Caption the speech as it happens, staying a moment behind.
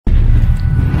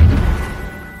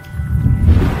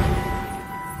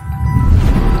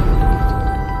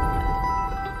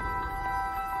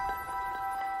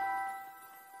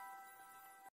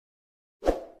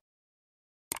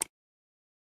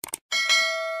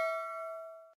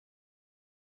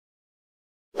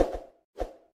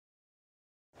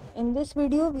In this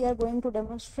video, we are going to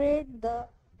demonstrate the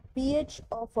pH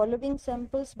of following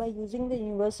samples by using the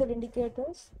universal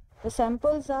indicators. The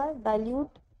samples are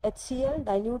dilute HCl,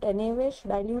 dilute NaOH,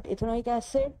 dilute ethanoic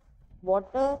acid,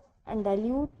 water, and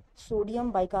dilute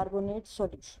sodium bicarbonate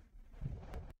solution.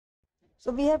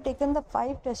 So we have taken the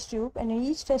 5 test tube, and in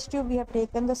each test tube we have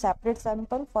taken the separate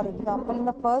sample. For example, in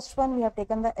the first one we have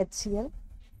taken the HCl.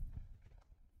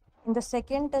 In the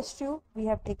second test tube we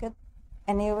have taken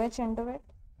NaOH into it.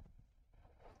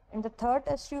 In the third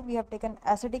test tube, we have taken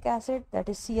acetic acid, that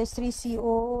is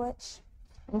CH3COOH.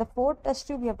 In the fourth test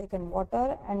tube, we have taken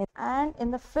water, and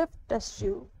in the fifth test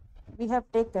tube, we have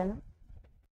taken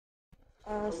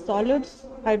solid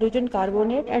hydrogen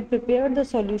carbonate and prepared the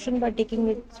solution by taking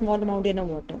a small amount in a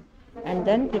water, and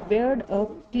then prepared a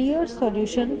clear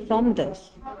solution from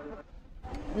this.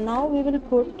 Now we will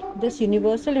put this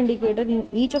universal indicator in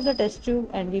each of the test tube,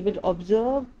 and we will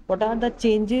observe what are the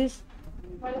changes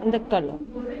in the color.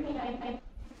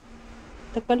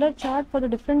 The color chart for the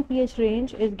different pH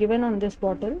range is given on this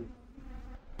bottle.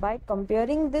 By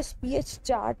comparing this pH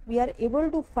chart, we are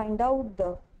able to find out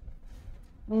the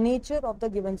nature of the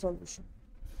given solution.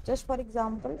 Just for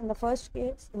example, in the first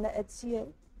case, in the HCl,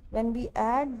 when we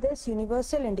add this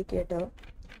universal indicator,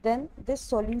 then this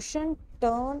solution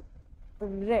turns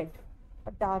red,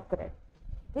 a dark red,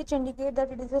 which indicate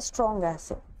that it is a strong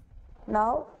acid.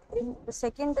 Now, in the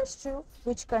second test tube,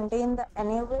 which contain the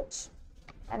NaOH,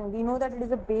 and we know that it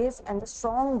is a base and the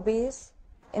strong base,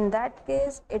 in that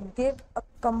case it gives a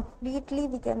completely,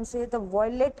 we can say, the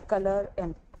violet color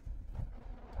in.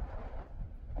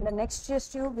 In the next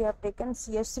test tube we have taken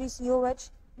CH3COH,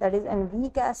 that is an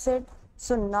weak acid.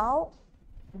 So now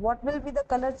what will be the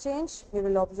color change? We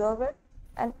will observe it,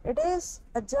 and it is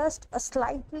just a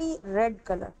slightly red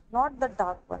color, not the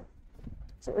dark one.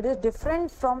 So it is different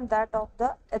from that of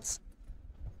the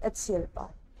HCl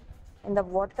part. In the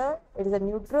water, it is a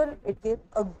neutral, it gives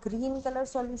a green color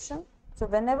solution. So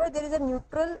whenever there is a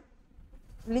neutral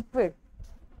liquid,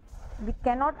 we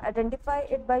cannot identify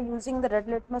it by using the red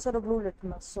litmus or a blue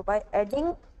litmus. So by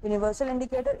adding universal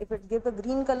indicator, if it gives a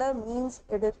green color, means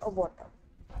it is a water.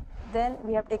 Then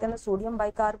we have taken the sodium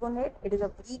bicarbonate. It is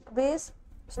a weak base,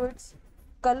 so its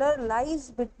color lies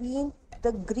between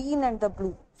the green and the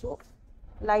blue. So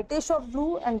lightish of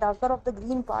blue and darker of the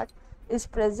green part is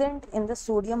present in the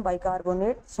sodium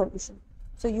bicarbonate solution.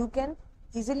 So you can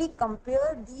easily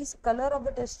compare these color of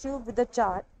the test tube with the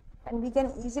chart, and we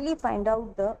can easily find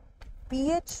out the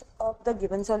pH of the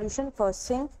given solution, first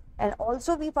thing, and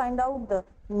also we find out the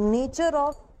nature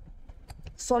of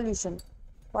solution.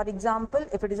 For example,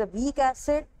 if it is a weak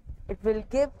acid, it will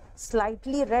give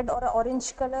slightly red or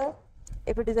orange color.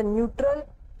 If it is a neutral,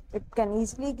 it can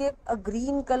easily give a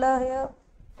green color here.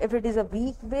 If it is a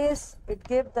weak base, it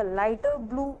gives the lighter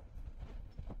blue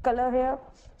color here.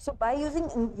 So by using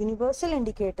universal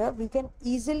indicator, we can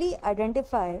easily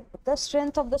identify the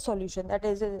strength of the solution, that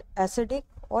is acidic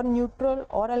or neutral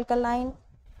or alkaline,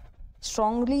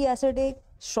 strongly acidic,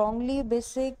 strongly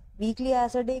basic, weakly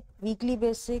acidic, weakly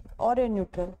basic, or a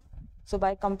neutral. So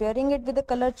by comparing it with the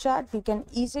color chart, we can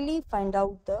easily find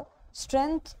out the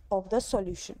strength of the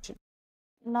solution.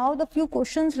 Now the few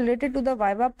questions related to the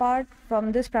Viva part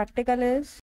from this practical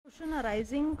is, question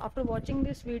arising after watching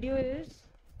this video is,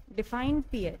 define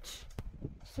pH.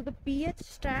 So the pH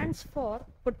stands for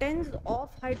potence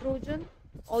of hydrogen,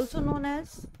 also known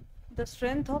as the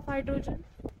strength of hydrogen,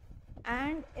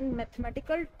 and in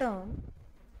mathematical term,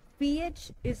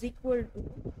 pH is equal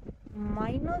to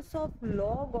minus of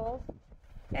log of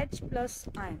H plus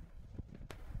ion.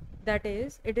 That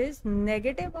is, it is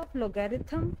negative of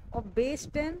logarithm of base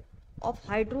 10 of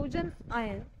hydrogen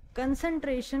ion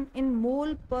concentration in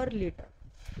mole per liter.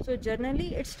 So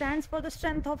generally it stands for the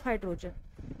strength of hydrogen.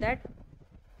 That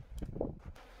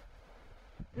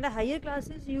in the higher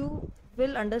classes you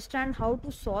will understand how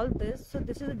to solve this. So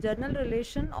this is a general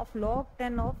relation of log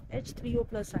 10 of H3O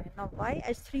plus ion. Now why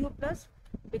H3O plus?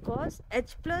 Because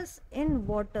H plus in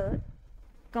water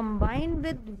combine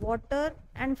with water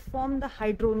and form the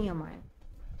hydronium ion.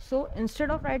 So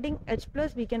instead of writing H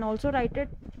plus, we can also write it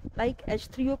like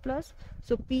H3O plus.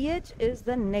 So pH is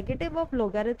the negative of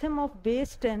logarithm of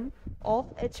base 10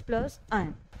 of H plus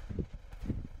ion.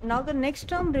 Now the next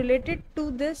term related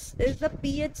to this is the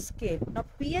pH scale. Now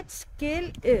pH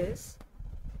scale is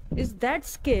that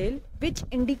scale which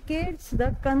indicates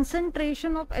the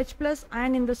concentration of H plus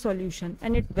ion in the solution,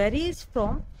 and it varies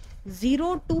from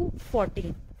 0 to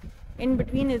 14. In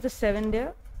between is the 7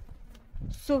 there.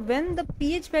 So when the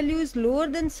pH value is lower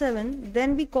than 7,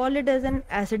 then we call it as an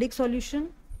acidic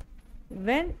solution.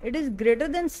 When it is greater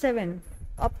than 7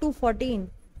 up to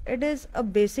 14, it is a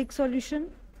basic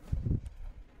solution.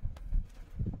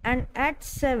 and at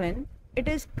 7 it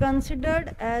is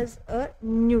considered as a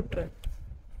neutral.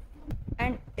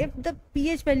 And if the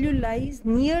pH value lies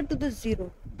near to the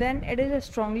 0, then it is a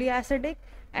strongly acidic,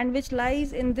 and which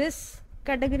lies in this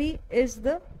category is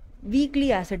the weakly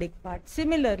acidic part.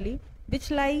 Similarly, which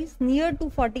lies near to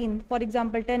 14, for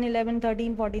example 10, 11,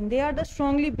 13, 14, they are the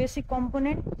strongly basic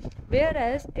component,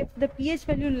 whereas if the pH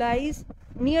value lies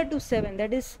near to 7,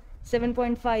 that is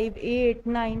 7.5, 8,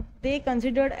 9, they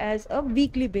considered as a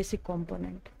weakly basic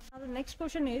component. Now the next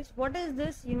question is, what is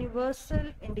this universal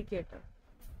indicator?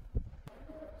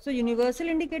 So universal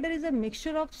indicator is a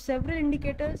mixture of several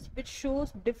indicators which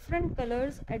shows different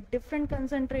colors at different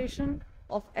concentration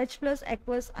of H plus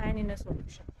aqueous ion in a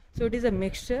solution. So it is a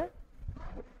mixture.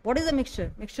 What is a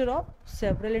mixture? Mixture of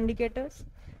several indicators,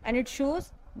 and it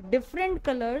shows different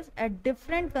colors at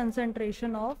different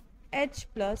concentration of H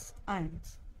plus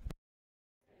ions.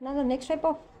 Now the next type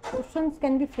of questions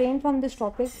can be framed from this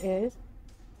topic is,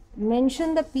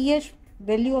 mention the pH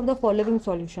value of the following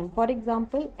solution. For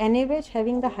example, NaOH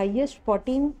having the highest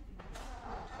 14,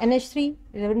 NH3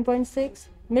 11.6,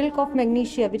 milk of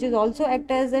magnesia which is also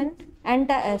act as an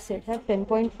antacid have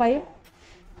 10.5,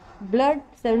 blood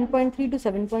 7.3 to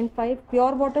 7.5,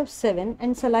 pure water 7,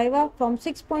 and saliva from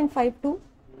 6.5 to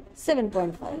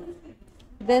 7.5.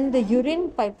 Then the urine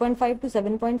 5.5 to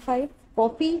 7.5,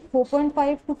 coffee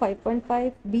 4.5 to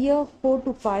 5.5, beer 4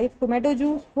 to 5, tomato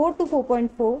juice 4 to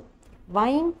 4.4,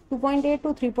 wine 2.8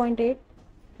 to 3.8,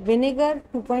 vinegar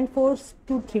 2.4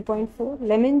 to 3.4,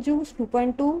 lemon juice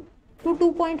 2.2 to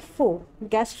 2.4,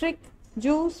 gastric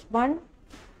juice 1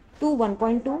 to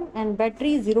 1.2, and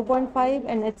battery 0.5,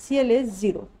 and HCl is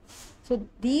 0. So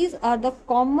these are the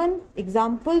common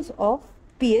examples of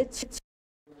pH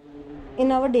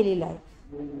in our daily life.